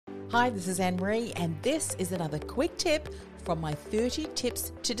Hi, this is Anne-Marie, and this is another quick tip from my 30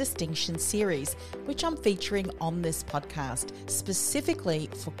 Tips to Distinction series, which I'm featuring on this podcast, specifically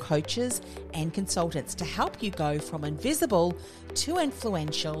for coaches and consultants to help you go from invisible to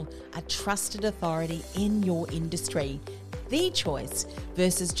influential, a trusted authority in your industry. The choice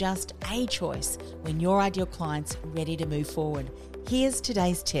versus just a choice when your ideal client's ready to move forward. Here's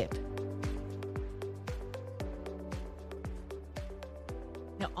today's tip.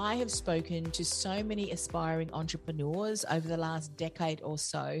 Now, I have spoken to so many aspiring entrepreneurs over the last decade or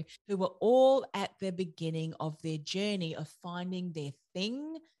so who were all at the beginning of their journey of finding their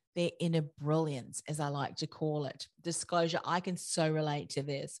thing, their inner brilliance, as I like to call it. Disclosure, I can so relate to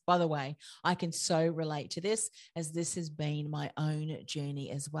this. By the way, I can so relate to this as this has been my own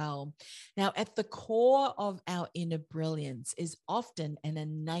journey as well. Now, at the core of our inner brilliance is often an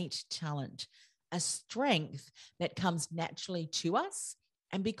innate talent, a strength that comes naturally to us.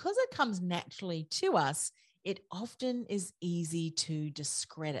 And because it comes naturally to us, it often is easy to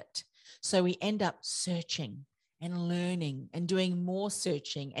discredit. So we end up searching and learning and doing more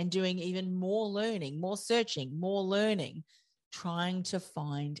searching and doing even more learning, more searching, more learning, trying to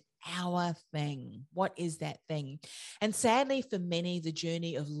find our thing. What is that thing? And sadly, for many, the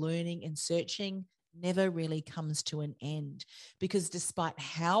journey of learning and searching never really comes to an end, because despite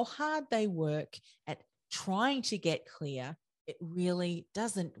how hard they work at trying to get clear, it really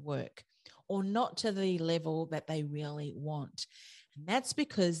doesn't work, or not to the level that they really want. And that's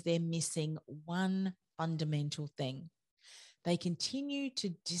because they're missing one fundamental thing. They continue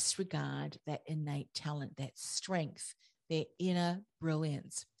to disregard that innate talent, that strength, their inner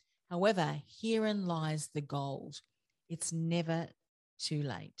brilliance. However, herein lies the gold. It's never too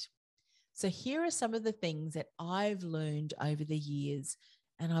late. So here are some of the things that I've learned over the years,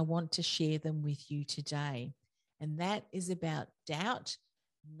 and I want to share them with you today. And that is about doubt,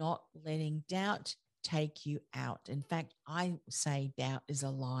 not letting doubt take you out. In fact, I say doubt is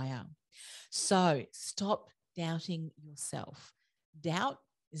a liar. So stop doubting yourself. Doubt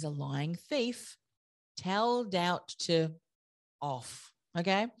is a lying thief. Tell doubt to off.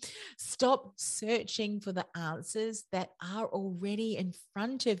 Okay. Stop searching for the answers that are already in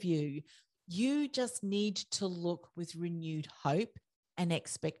front of you. You just need to look with renewed hope and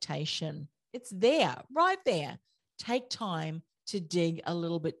expectation. It's there, right there. Take time to dig a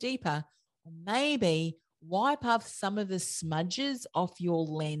little bit deeper, or maybe wipe off some of the smudges off your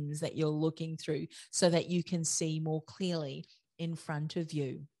lens that you're looking through so that you can see more clearly in front of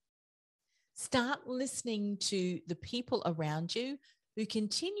you. Start listening to the people around you who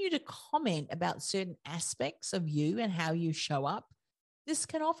continue to comment about certain aspects of you and how you show up. This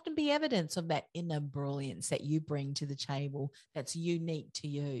can often be evidence of that inner brilliance that you bring to the table that's unique to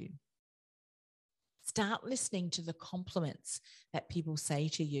you. Start listening to the compliments that people say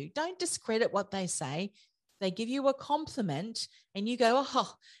to you. Don't discredit what they say. They give you a compliment and you go,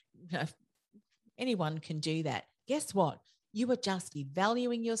 oh, anyone can do that. Guess what? You are just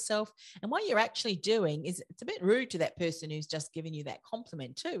devaluing yourself. And what you're actually doing is, it's a bit rude to that person who's just given you that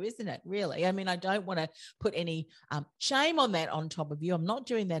compliment too, isn't it? Really? I mean, I don't want to put any shame on that on top of you. I'm not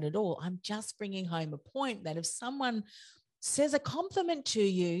doing that at all. I'm just bringing home a point that if someone says a compliment to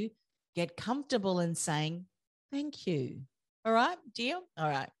you, get comfortable in saying, thank you. All right, deal? All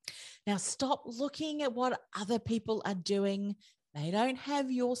right. Now stop looking at what other people are doing. They don't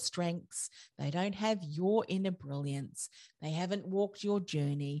have your strengths. They don't have your inner brilliance. They haven't walked your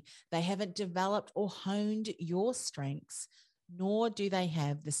journey. They haven't developed or honed your strengths, nor do they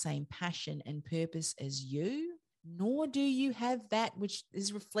have the same passion and purpose as you, nor do you have that which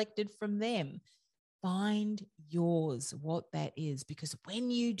is reflected from them. Find yours, what that is, because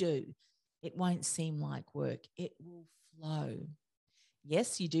when you do, it won't seem like work. It will flow.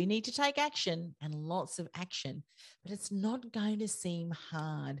 Yes, you do need to take action, and lots of action, but it's not going to seem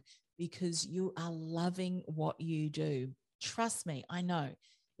hard because you are loving what you do. Trust me, I know.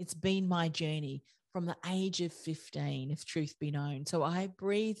 It's been my journey from the age of 15, if truth be known. So I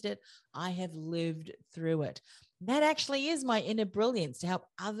breathed it. I have lived through it. That actually is my inner brilliance, to help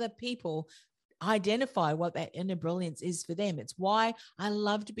other people identify what that inner brilliance is for them. It's why I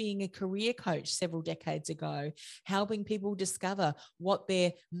loved being a career coach several decades ago, helping people discover what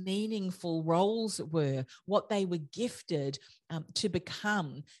their meaningful roles were, what they were gifted to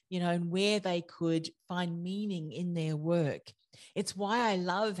become, and where they could find meaning in their work. It's why I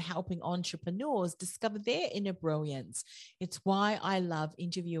love helping entrepreneurs discover their inner brilliance. It's why I love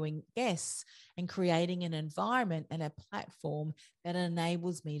interviewing guests and creating an environment and a platform that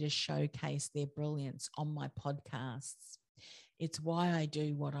enables me to showcase their brilliance on my podcasts. It's why I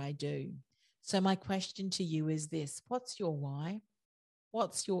do what I do. So my question to you is this: what's your why?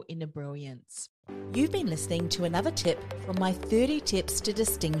 What's your inner brilliance? You've been listening to another tip from my 30 Tips to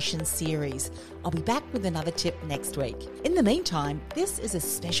Distinction series. I'll be back with another tip next week. In the meantime, this is a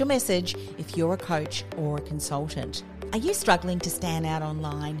special message if you're a coach or a consultant. Are you struggling to stand out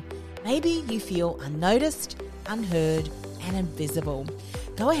online? Maybe you feel unnoticed, unheard, and invisible.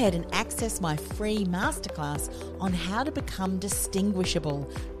 Go ahead and access my free masterclass on how to become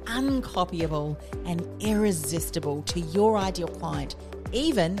distinguishable, uncopyable, and irresistible to your ideal client,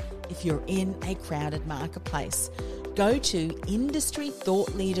 even if you're in a crowded marketplace. Go to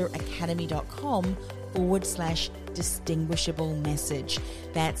industrythoughtleaderacademy.com/distinguishable message.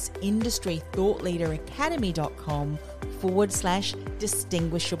 That's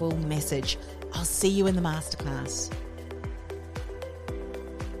industrythoughtleaderacademy.com/distinguishable message. I'll see you in the masterclass.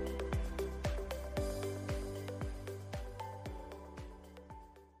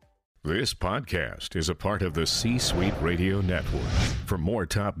 This podcast is a part of the C-Suite Radio Network. For more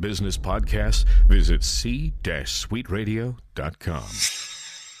top business podcasts, visit c-suiteradio.com.